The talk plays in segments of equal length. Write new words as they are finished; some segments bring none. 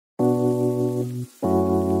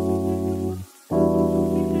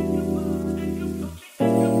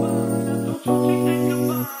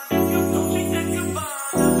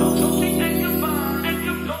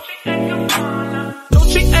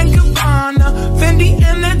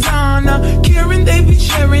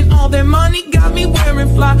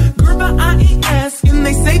and fly. Girl, but I ain't asking.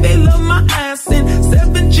 They say they love my ass and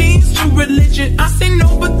 7 G's to religion. I say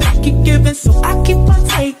no, but they keep giving, so I keep on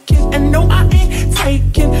taking. And no, I ain't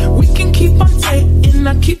taking. We can keep on taking.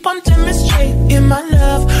 I keep on demonstrating my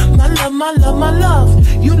love, my love, my love, my love.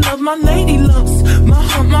 You love my lady lumps, my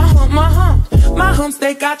hump, my hump, my hump. My humps,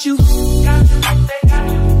 they got you. Got you, they got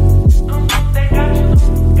you. They got you.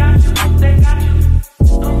 Got you, they got you.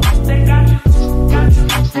 They got you. Got you,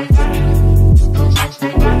 they got you.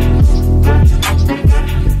 They got you. Got you,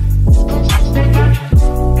 they got you.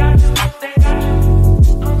 They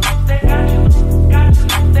got you. Got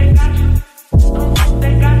you, they got you.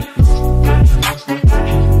 They got you. Got you, they got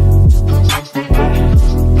you.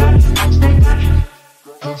 They got you.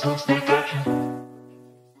 Got you, they got you.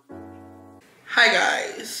 Hi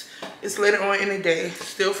guys, it's later on in the day,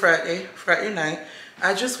 still Friday night.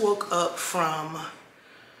 I just woke up from,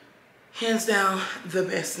 hands down, the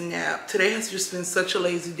best nap. Today has just been such a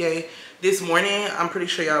lazy day. This morning, I'm pretty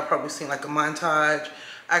sure y'all probably seen like a montage.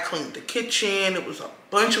 I cleaned the kitchen. It was a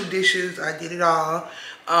bunch of dishes. I did it all.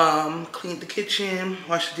 Cleaned the kitchen,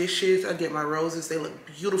 washed the dishes. I did my roses. They look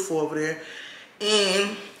beautiful over there.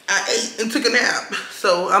 And I ate and took a nap.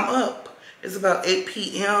 So I'm up. It's about 8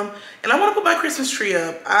 p.m. and I want to put my Christmas tree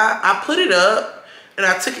up. I put it up and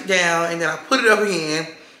I took it down, and then I put it up again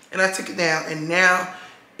and I took it down, and now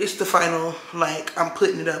it's the final, like, I'm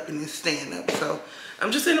putting it up and it's staying up. So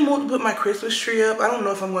I'm just in the mood to put my Christmas tree up. I don't know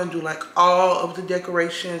if I'm going to do like all of the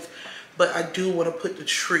decorations, but I do want to put the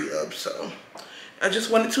tree up. So I just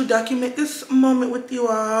wanted to document this moment with you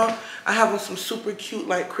all. I have on some super cute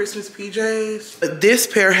like Christmas PJs. But this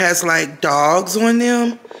pair has like dogs on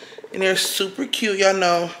them. And they're super cute. Y'all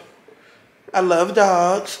know I love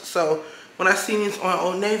dogs. So when I seen these on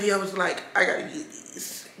Old Navy, I was like, I gotta get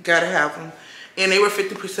these. Gotta have them. And they were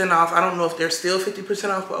 50% off. I don't know if they're still 50%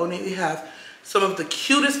 off, but Old Navy have some of the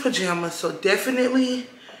cutest pajamas. So definitely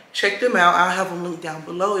check them out. I'll have them linked down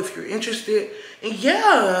below if you're interested. And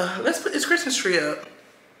yeah, let's put this Christmas tree up.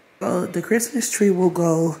 The Christmas tree will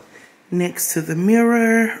go next to the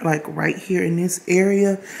mirror, like right here in this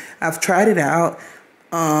area. I've tried it out.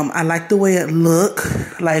 I like the way it look,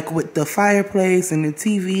 like with the fireplace and the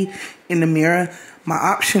TV in the mirror. My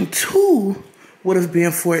option 2 would have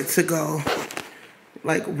been for it to go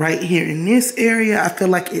like right here in this area. I feel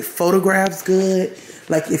like it photographs good.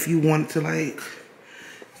 Like if you want to like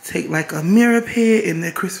take like a mirror pit and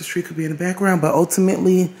the Christmas tree could be in the background. But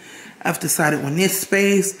ultimately, I've decided on this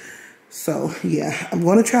space. So yeah, I'm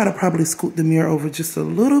going to try to probably scoot the mirror over just a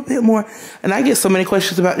little bit more. And I get so many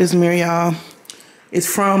questions about this mirror, y'all. It's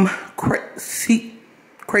from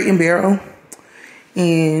Crate and Barrel,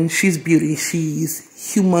 and she's beauty. She's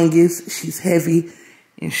humongous, she's heavy,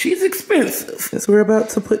 and she's expensive. As we're about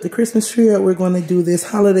to put the Christmas tree up, we're going to do this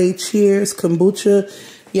holiday cheers kombucha.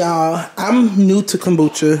 Y'all, I'm new to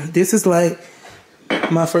kombucha. This is like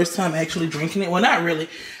my first time actually drinking it. Well, not really.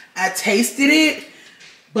 I tasted it,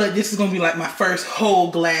 but this is going to be like my first whole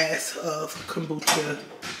glass of kombucha.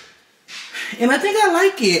 And I think I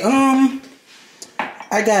like it.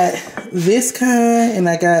 I got this kind, and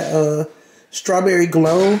I got a strawberry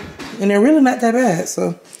glow, and they're really not that bad.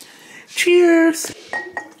 So, cheers.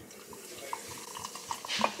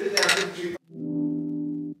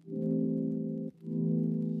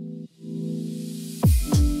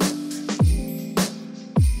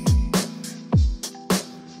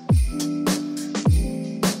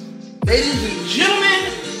 Ladies and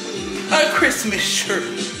gentlemen, a Christmas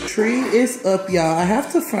tree. Tree is up, y'all. I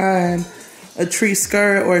have to find a tree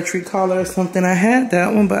skirt or a tree collar or something. I had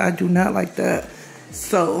that one, but I do not like that.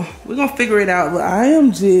 So we're gonna figure it out. But I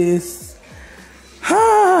am just,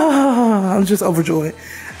 I'm just overjoyed.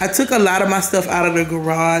 I took a lot of my stuff out of the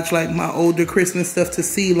garage, like my older Christmas stuff, to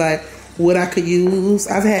see like what I could use.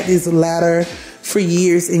 I've had this ladder for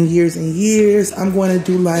years and years and years. I'm going to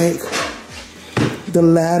do like the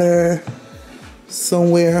ladder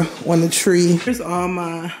somewhere on the tree. Here's all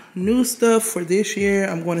my new stuff for this year.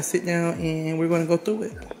 I'm going to sit down and we're going to go through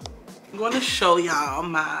it. I'm going to show y'all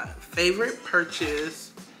my favorite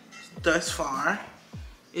purchase thus far.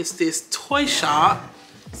 It's this toy shop.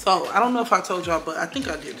 So I don't know if I told y'all, but I think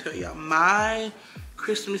I did tell y'all. My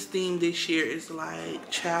Christmas theme this year is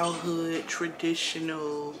like childhood,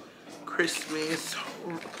 traditional Christmas.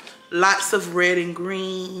 Lots of red and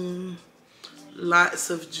green. Lots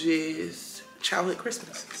of just childhood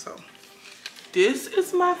Christmas. So this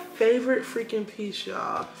is my favorite freaking piece,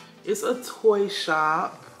 y'all. It's a toy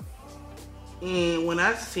shop, and when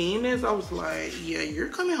I seen this, I was like, yeah, you're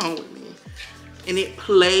coming home with me. And it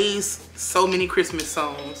plays so many Christmas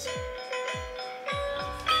songs.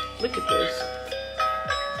 Look at this.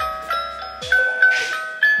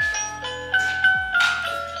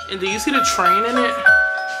 And do you see the train in it?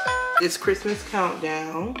 It's Christmas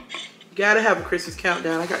countdown. Gotta have a Christmas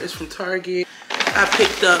countdown. I got this from Target. I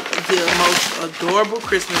picked up the most adorable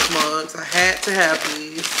Christmas mugs. I had to have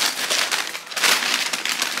these.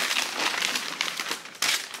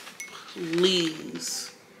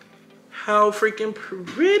 Please. How freaking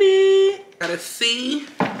pretty. Got a C.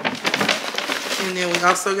 And then we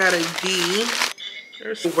also got a D.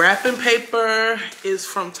 There's wrapping paper is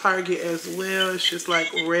from Target as well. It's just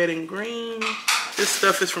like red and green. This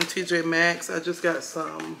stuff is from TJ Maxx. I just got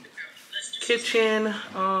some kitchen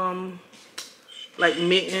like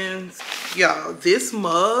mittens. Y'all, this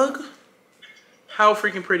mug, how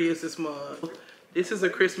freaking pretty is this mug? This is a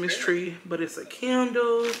Christmas tree, but it's a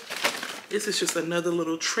candle. This is just another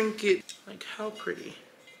little trinket. Like, how pretty.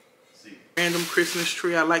 Random Christmas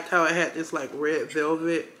tree. I liked how it had this like red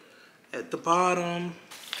velvet at the bottom.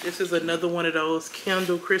 This is another one of those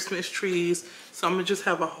candle Christmas trees. So I'm gonna just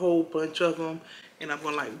have a whole bunch of them and I'm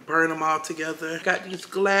gonna like burn them all together. Got these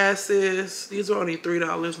glasses. These are only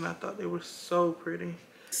 $3 and I thought they were so pretty.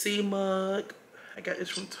 Sea mug. I got this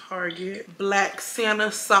from Target. Black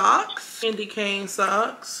Santa socks. Candy cane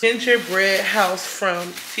socks. Gingerbread house from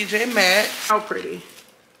TJ Maxx. How pretty.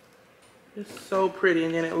 It's so pretty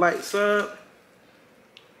and then it lights up.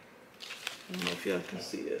 I don't know if y'all can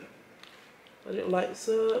see it. But it lights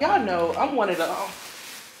up. Y'all know I'm one of them.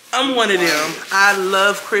 I'm one of them. I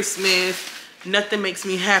love Christmas. Nothing makes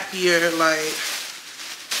me happier. Like,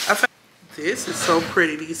 this is so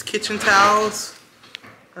pretty. These kitchen towels.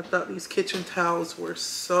 I thought these kitchen towels were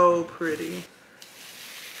so pretty.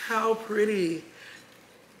 How pretty.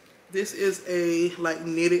 This is a like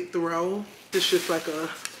knitted throw. It's just like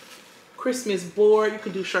a Christmas board. You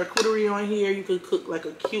could do charcuterie on here. You could cook like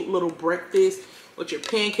a cute little breakfast with your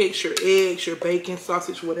pancakes, your eggs, your bacon,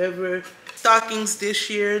 sausage, whatever. Stockings this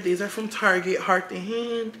year. These are from Target, Heart and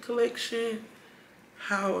Hand collection.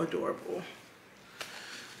 How adorable.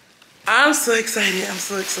 I'm so excited. I'm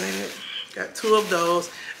so excited. Got 2 of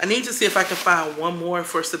those. I need to see if I can find one more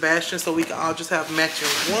for Sebastian so we can all just have matching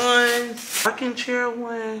ones. Rocking chair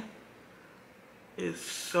one is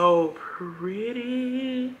so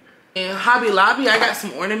pretty. And Hobby Lobby, I got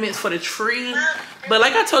some ornaments for the tree. But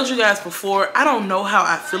like I told you guys before, I don't know how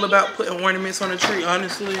I feel about putting ornaments on the tree,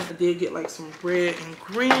 honestly. I did get like some red and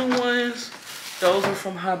green ones. Those are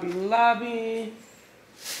from Hobby Lobby.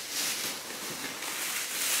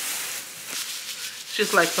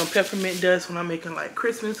 Just like some peppermint dust when I'm making like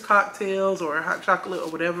Christmas cocktails or hot chocolate or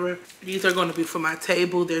whatever. These are going to be for my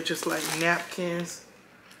table. They're just like napkins.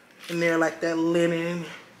 And they're like that linen.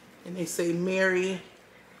 And they say Merry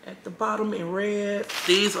at the bottom in red.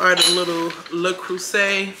 These are the little Le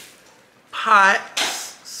Creuset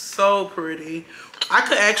pots. So pretty. I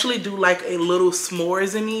could actually do like a little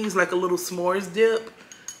s'mores in these, like a little s'mores dip.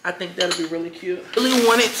 I think that'll be really cute. I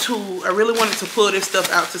really wanted to pull this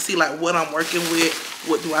stuff out to see like what I'm working with.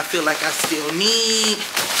 What do I feel like I still need?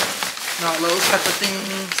 And all those type of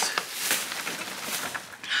things.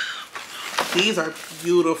 These are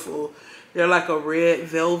beautiful. They're like a red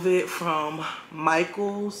velvet from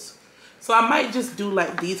Michael's. So I might just do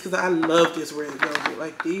like these because I love this red velvet.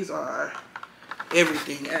 Like these are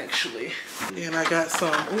everything actually. And I got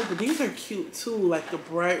some, oh, but these are cute too. Like the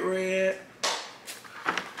bright red.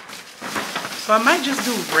 So I might just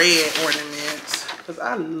do red ornaments because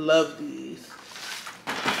I love these.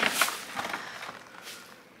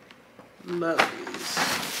 Love these.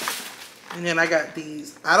 And then I got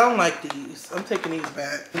these. I don't like these. I'm taking these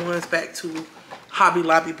back. One's back to Hobby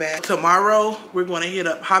Lobby bag. Tomorrow we're going to hit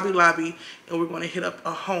up Hobby Lobby and we're going to hit up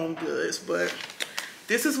a Home Goods. But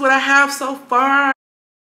this is what I have so far.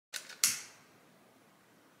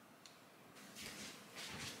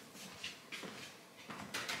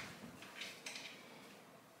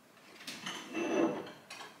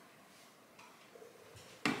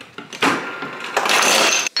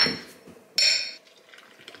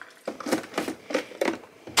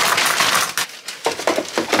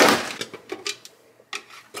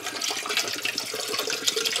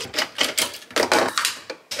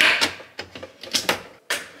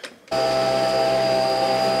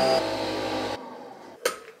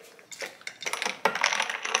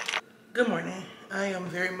 Good morning. I am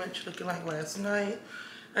very much looking like last night.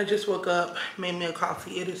 I just woke up, made me a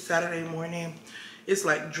coffee. It is Saturday morning. It's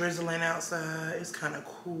like drizzling outside. It's kind of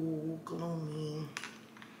cool, gloomy.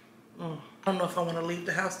 I don't know if I want to leave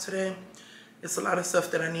the house today. It's a lot of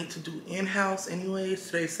stuff that I need to do in-house anyways.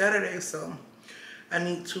 Today's Saturday, so I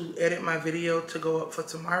need to edit my video to go up for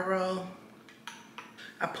tomorrow.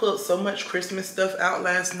 I pulled so much Christmas stuff out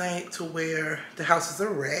last night to where the house is a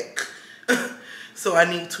wreck. So I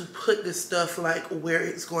need to put this stuff like where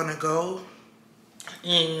it's gonna go.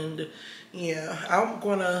 And yeah, I'm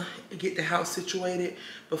gonna get the house situated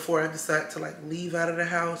before I decide to like leave out of the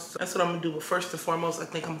house. That's what I'm gonna do. But first and foremost, I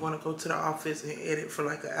think I'm gonna go to the office and edit for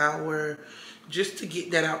like an hour just to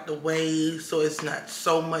get that out the way so it's not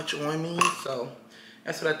so much on me. So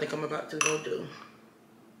that's what I think I'm about to go do.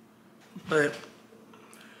 But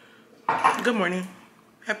good morning.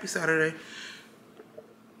 Happy Saturday.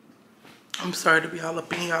 I'm sorry to be all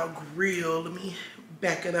up in y'all grill. Let me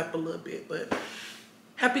back it up a little bit, but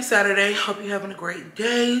happy Saturday. Hope you're having a great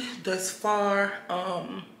day thus far.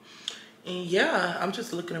 And yeah, I'm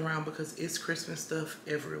just looking around because it's Christmas stuff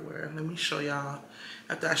everywhere. Let me show y'all.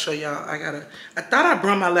 After I show y'all, I thought I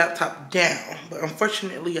brought my laptop down, but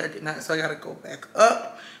unfortunately I did not. So I gotta go back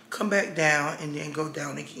up, come back down, and then go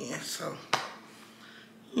down again. So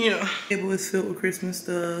yeah, the table is filled with Christmas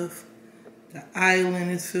stuff. The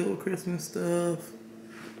island is filled with Christmas stuff.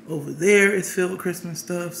 Over there is filled with Christmas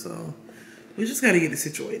stuff. So we just gotta get it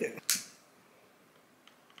situated.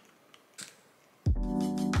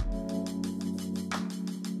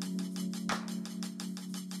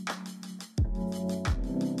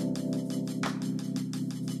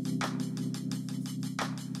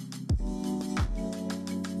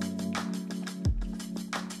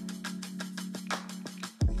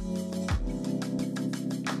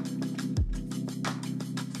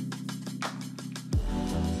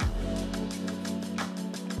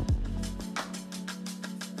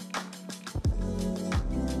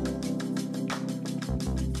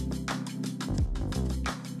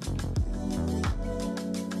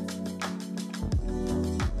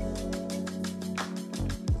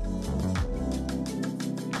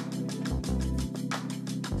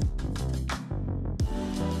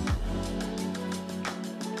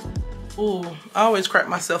 Ooh, I always crack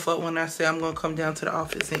myself up when I say I'm gonna come down to the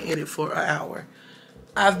office and edit for an hour.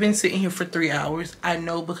 I've been sitting here for 3 hours. I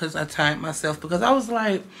know because I timed myself because I was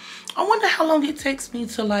like, I wonder how long it takes me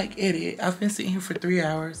to like edit. I've been sitting here for 3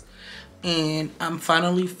 hours and I'm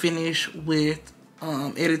finally finished with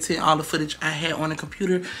editing all the footage I had on the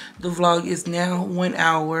computer. The vlog is now 1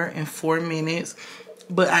 hour and 4 minutes,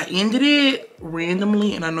 but I ended it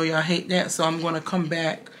randomly and I know y'all hate that, so I'm gonna come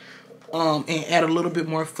back and add a little bit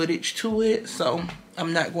more footage to it. So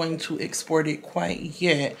I'm not going to export it quite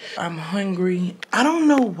yet. I'm hungry. I don't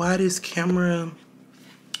know why this camera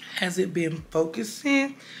hasn't been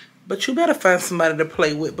focusing, but you better find somebody to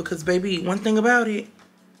play with because baby, one thing about it,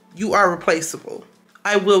 you are replaceable.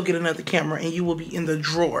 I will get another camera and you will be in the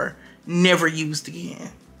drawer, never used again.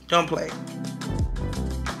 Don't play.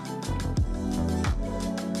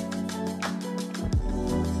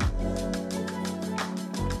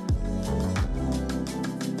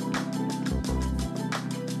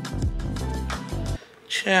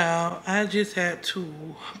 Child, I just had to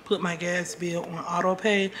put my gas bill on auto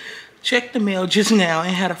pay. Checked the mail just now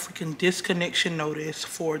and had a freaking disconnection notice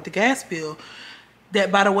for the gas bill.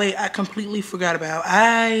 That, by the way, I completely forgot about.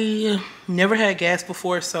 I never had gas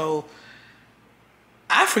before, so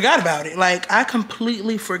I forgot about it. Like, I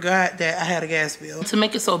completely forgot that I had a gas bill. To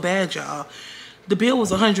make it so bad, y'all, the bill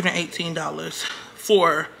was $118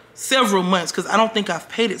 for several months because I don't think I've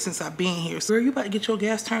paid it since I've been here. So, are you about to get your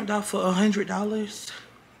gas turned off for $100?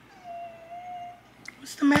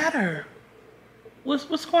 What's the matter?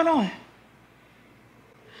 What's going on?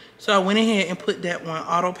 So I went ahead and put that one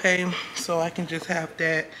auto pay so I can just have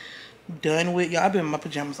that done with. Y'all, I've been in my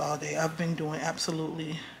pajamas all day. I've been doing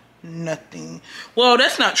absolutely nothing. Well,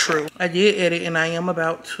 that's not true. I did edit and I am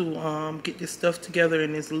about to get this stuff together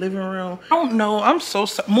in this living room. I don't know. I'm so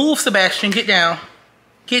sorry. Move, Sebastian. Get down.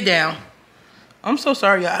 Get down. I'm so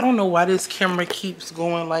sorry, y'all. I don't know why this camera keeps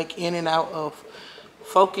going like in and out of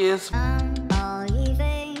focus.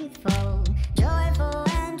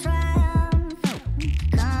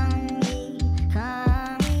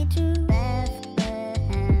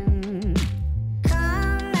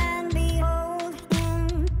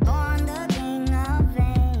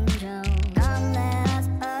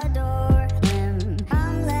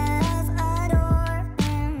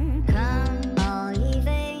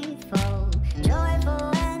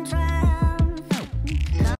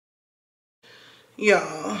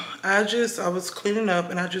 Y'all, I was cleaning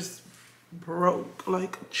up and I just broke,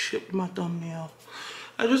 like chipped my thumbnail.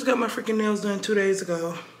 I just got my freaking nails done 2 days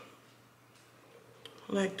ago.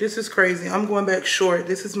 Like, this is crazy. I'm going back short.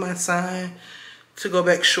 This is my sign to go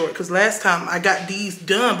back short. Because last time I got these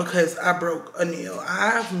done because I broke a nail.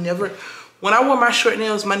 When I wore my short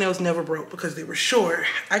nails, my nails never broke because they were short.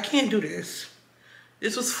 I can't do this.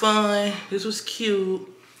 This was fun. This was cute.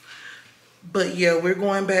 But yeah, we're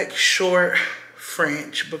going back short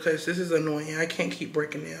French because this is annoying. I can't keep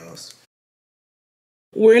breaking nails.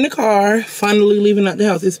 We're in the car, finally leaving out the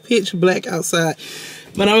house. It's pitch black outside,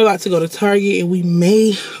 but I'm about to go to Target, and we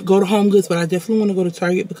may go to Home Goods, but I definitely want to go to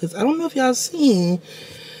Target because I don't know if y'all seen,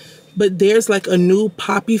 but there's like a new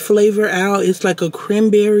poppy flavor out. It's like a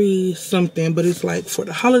cranberry something, but it's like for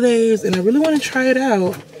the holidays, and I really want to try it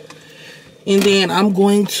out. And then I'm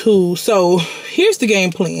going to, so here's the game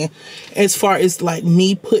plan as far as like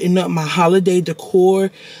me putting up my holiday decor.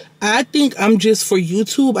 I think I'm just, for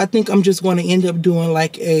YouTube, I think I'm just going to end up doing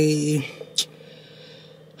like a,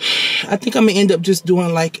 I think I'm going to end up just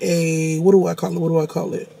doing like a, what do I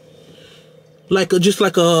call it? Like a, just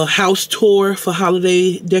like a house tour for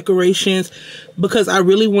holiday decorations, because I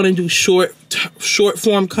really want to do short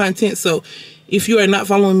form content. So if you are not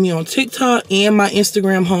following me on TikTok and my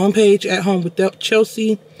Instagram homepage, At Home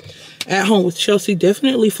with Chelsea,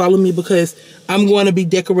 definitely follow me because I'm going to be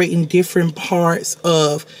decorating different parts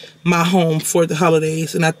of my home for the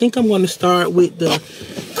holidays. And I think I'm going to start with the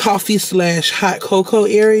coffee/hot cocoa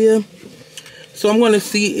area. So I'm going to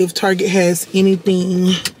see if Target has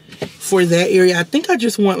anything for that area. I think I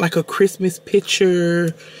just want like a Christmas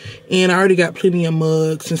picture, and I already got plenty of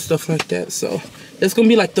mugs and stuff like that. So that's gonna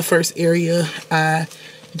be like the first area I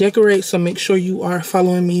decorate. So make sure you are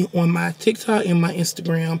following me on my TikTok and my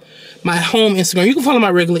Instagram, my home Instagram. You can follow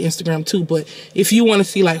my regular Instagram too, but if you want to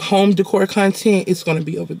see like home decor content, it's gonna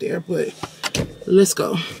be over there. But let's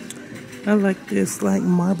go. I like this like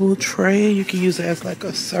marble tray. You can use it as like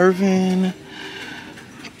a serving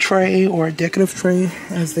tray or a decorative tray,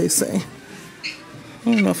 as they say. I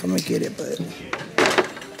don't know if I'm gonna get it, but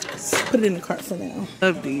let's put it in the cart for now.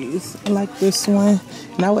 Love these. I like this one,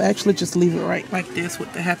 and I would actually just leave it right like this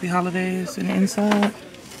with the happy holidays in the inside.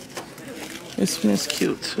 This one is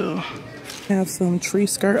cute too. I have some tree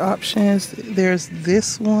skirt options. There's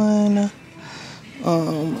this one.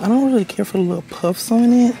 I don't really care for the little puffs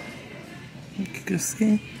on it, you can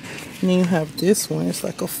see. And then you have this one. It's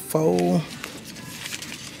like a faux.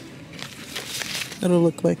 It'll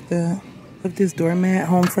look like that. Love this doormat,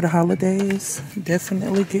 home for the holidays.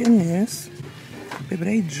 Definitely getting this. Baby,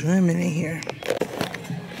 they drumming in here.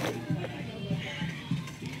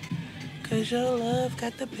 Cause your love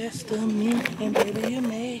got the best of me, and baby, you're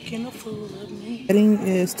making a fool of me. Wedding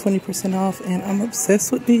is 20% off, and I'm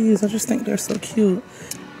obsessed with these. I just think they're so cute.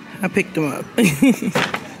 I picked them up.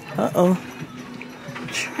 Uh-oh.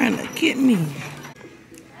 Trying to get me.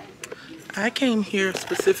 I came here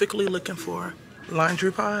specifically looking for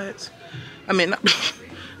laundry pods. I mean,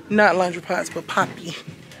 not laundry pods, but poppy.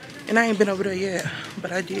 And I ain't been over there yet,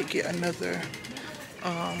 but I did get another,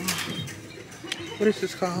 what is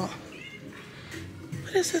this called?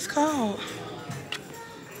 What is this called?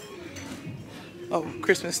 Oh,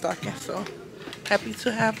 Christmas stocking. So happy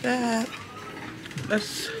to have that.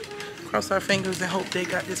 Let's cross our fingers and hope they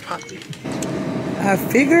got this poppy. I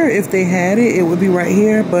figure if they had it, it would be right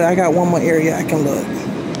here, but I got one more area I can look.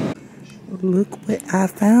 Look what I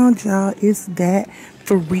found, y'all. It's that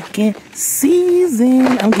freaking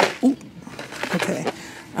season. Okay.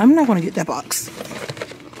 I'm not gonna get that box.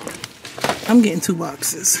 I'm getting 2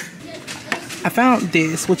 boxes. I found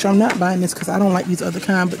this, which I'm not buying this because I don't like these other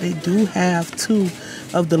kind, but they do have 2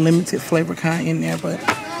 of the limited flavor kind in there, but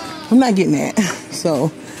I'm not getting that.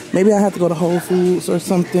 So maybe I have to go to Whole Foods or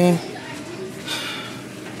something.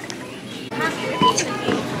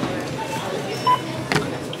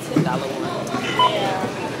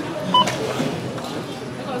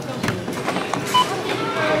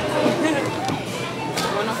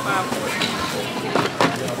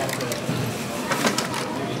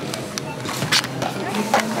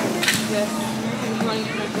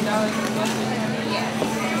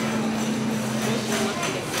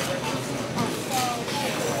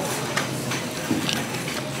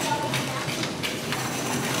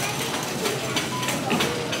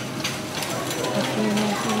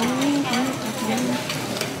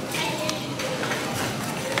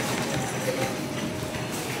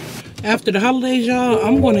 After the holidays, y'all,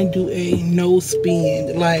 I'm gonna do a no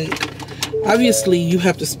spend. Like, obviously you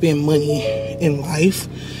have to spend money in life,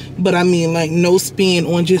 but I mean like no spend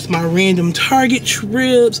on just my random Target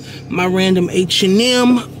trips, my random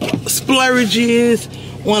H&M splurges,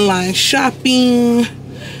 online shopping.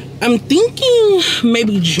 I'm thinking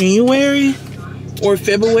maybe January or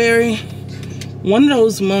February. One of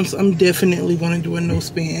those months I'm definitely gonna do a no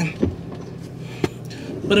spend.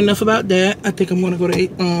 But enough about that. I think I'm gonna go to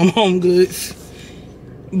Home Goods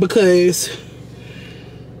because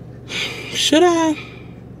should I?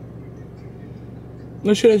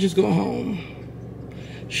 Or should I just go home?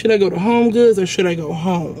 Should I go to Home Goods or should I go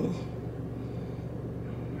home?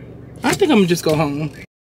 I think I'm gonna just go home.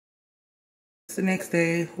 It's the next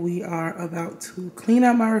day. We are about to clean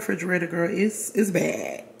out my refrigerator, girl. It's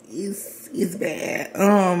bad. It's bad.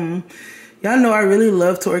 Y'all know I really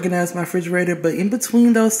love to organize my refrigerator, but in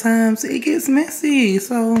between those times, it gets messy.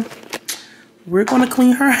 So we're gonna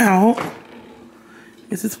clean her out.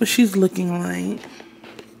 This is what she's looking like.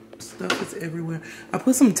 Stuff is everywhere. I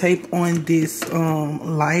put some tape on this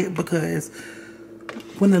light because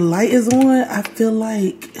when the light is on, I feel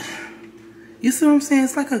like, you see what I'm saying?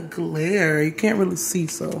 It's like a glare. You can't really see,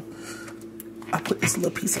 so I put this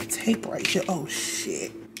little piece of tape right here. Oh,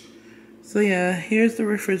 shit. So, yeah, here's the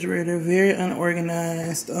refrigerator. Very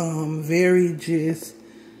unorganized. Very just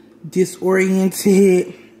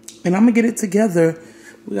disoriented. And I'm going to get it together.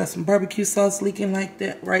 We got some barbecue sauce leaking like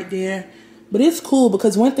that right there. But it's cool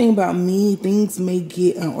because one thing about me, things may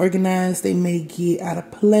get unorganized. They may get out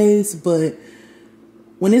of place, but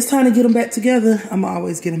when it's time to get them back together, I'm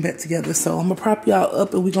always getting back together. So I'm going to prop y'all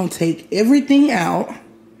up and we're going to take everything out.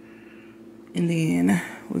 And then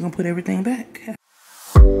we're going to put everything back.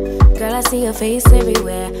 Girl, I see your face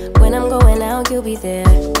everywhere. When I'm going out, you'll be there.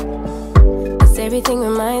 'Cause everything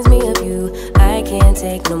reminds me of you. I can't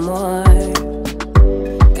take no more.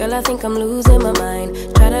 Girl, I think I'm losing my mind.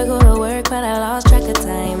 Try to go to work, but I lost track of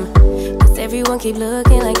time. 'Cause everyone keep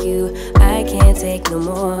looking like you. I can't take no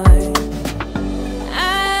more.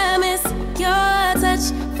 Your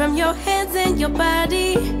touch from your hands and your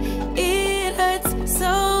body. It hurts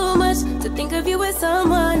so much to think of you with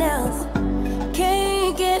someone else.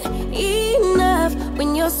 Can't get enough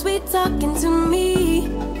when you're sweet talking to me.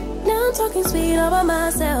 Now I'm talking sweet all by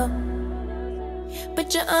myself.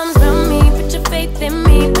 Put your arms around me, put your faith in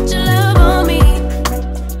me, put your love on me.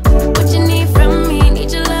 What you need from me,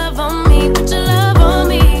 need your love on me, put your love on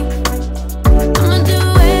me. I'ma do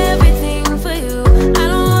everything for you. I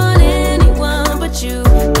don't want anyone but you.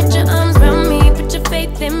 Put your arms around me, put your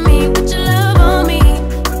faith in me, put your love on me.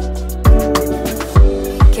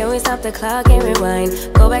 Can we stop the clock and rewind?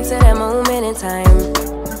 Go back to that moment in time.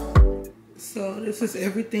 So this is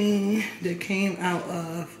everything that came out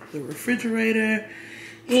of the refrigerator.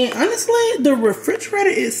 And honestly, the refrigerator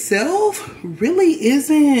itself really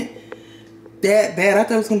isn't that bad. I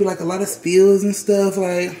thought it was gonna be like a lot of spills and stuff.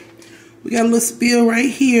 Like, we got a little spill right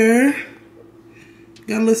here.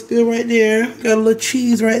 Got a little spill right there. Got a little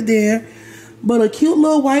cheese right there. But a cute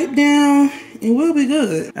little wipe down and we'll be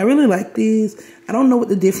good. I really like these. I don't know what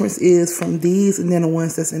the difference is from these and then the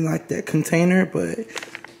ones that's in like that container, but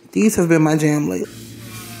these have been my jam lately.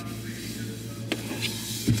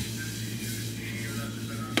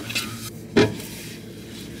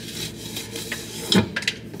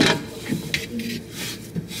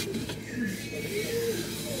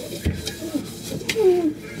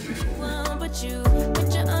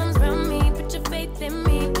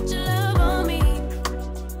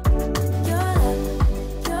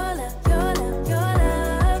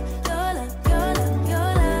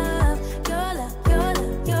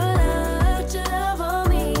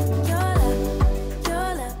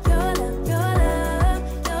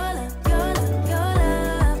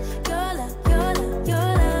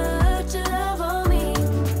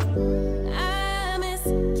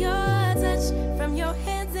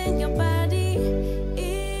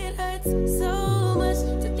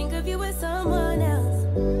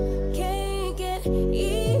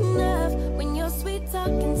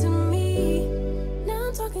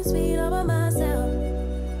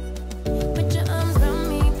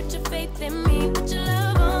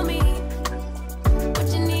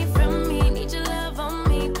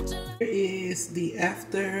 The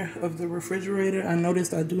after of the refrigerator. I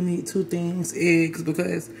noticed I do need two things: eggs,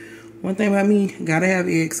 because one thing about me, gotta have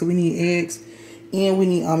eggs. So we need eggs and we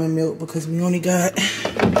need almond milk because we only got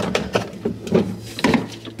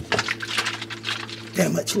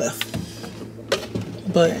that much left.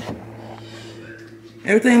 But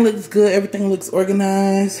everything looks good, everything looks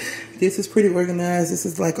organized. This is pretty organized. This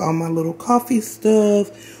is like all my little coffee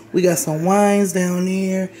stuff. We got some wines down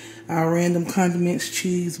there, our random condiments,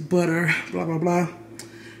 cheese, butter, blah, blah, blah.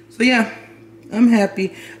 So yeah, I'm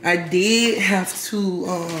happy. I did have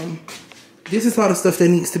to, this is all the stuff that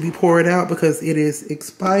needs to be poured out because it is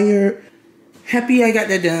expired. Happy I got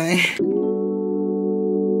that done.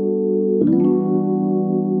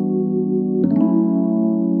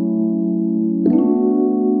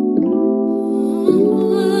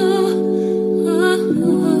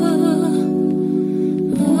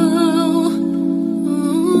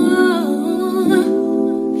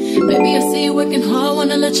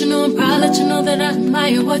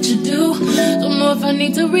 What you do, don't know if I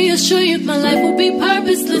need to reassure you my life would be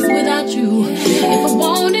purposeless without you. If I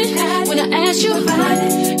want it, when I ask you,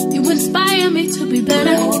 you wouldn't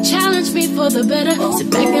for the better. Sit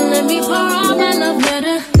back and let me pour out my love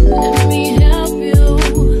letter. Let me help you.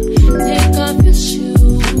 Take off your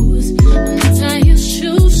shoes, untie your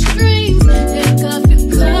shoestrings. Take off your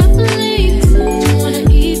cufflinks. You wanna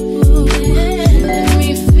eat food? Let me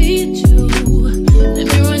feed you. Let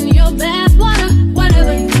me run your bath water.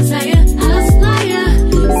 Whatever you desire, I'll supply ya.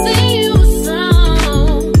 Sing you a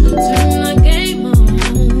song, turn my game on.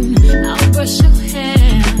 I'll brush your hair,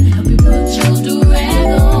 help you put your do-rag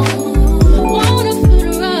on. Want a foot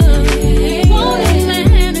rub, want a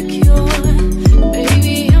manicure.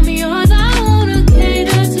 Baby, I'm yours, I wanna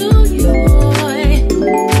cater to you, boy.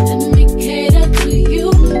 Let me cater to you,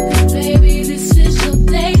 'cause baby, this is your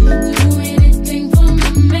day. Do anything for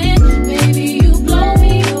my man, baby, you blow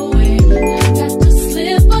me away. I got your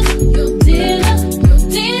slippers, your dinner, your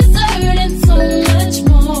dessert, and so much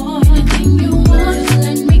more. Anything you want, just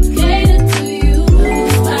let me cater to you.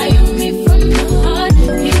 Inspire me from the heart,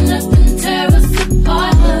 ain't nothing tear us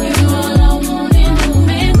apart. You're all I want in a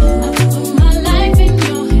man. I put my life in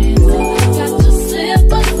your hands. I got your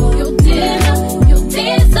slippers, your dinner, your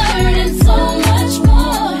dessert, and so much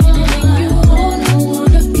more. Anything you want, I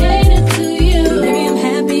wanna cater to you. Baby, I'm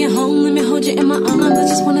happy at home. Let me hold you in my arms. I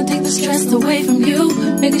just wanna take the stress away from you,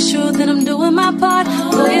 making sure that I'm doing my part.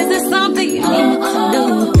 Or is there something you need?